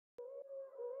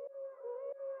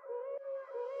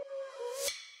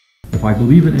If I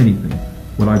believe in anything,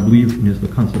 what I believe in is the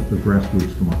concept of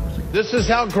grassroots democracy. This is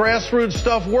how grassroots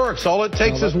stuff works. All it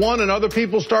takes is one, and other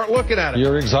people start looking at it.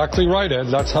 You're exactly right, Ed.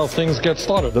 That's how things get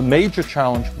started. The major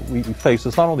challenge we face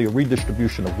is not only a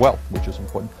redistribution of wealth, which is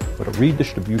important, but a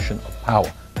redistribution of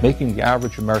power, making the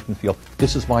average American feel,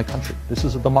 this is my country, this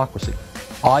is a democracy.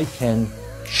 I can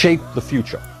shape the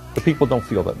future. The people don't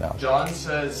feel that now. John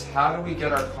says, how do we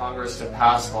get our Congress to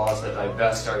pass laws that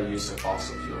divest our use of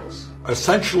fossil fuels?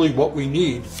 Essentially what we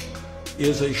need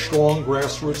is a strong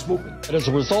grassroots movement. And as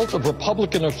a result of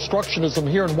Republican obstructionism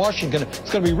here in Washington,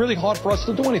 it's going to be really hard for us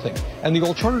to do anything. And the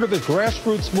alternative is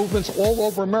grassroots movements all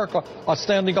over America are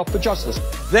standing up for justice.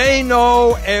 They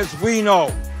know, as we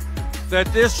know, that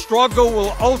this struggle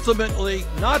will ultimately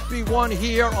not be won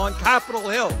here on Capitol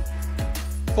Hill,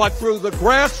 but through the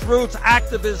grassroots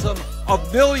activism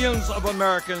of millions of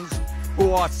Americans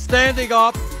who are standing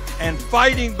up and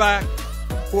fighting back,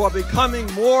 who are becoming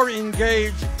more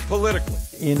engaged politically.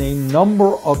 In a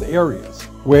number of areas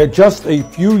where just a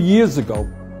few years ago,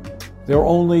 there were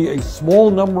only a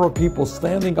small number of people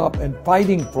standing up and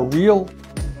fighting for real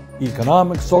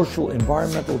economic, social,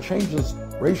 environmental changes,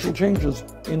 racial changes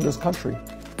in this country.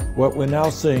 What we're now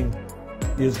seeing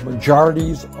is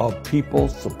majorities of people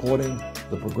supporting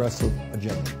the progressive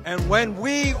agenda. And when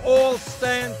we all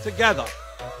stand together,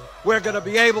 we're going to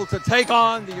be able to take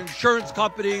on the insurance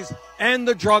companies and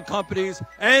the drug companies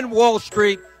and Wall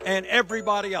Street and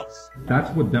everybody else.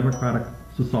 That's what democratic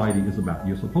society is about.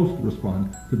 You're supposed to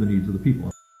respond to the needs of the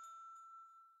people.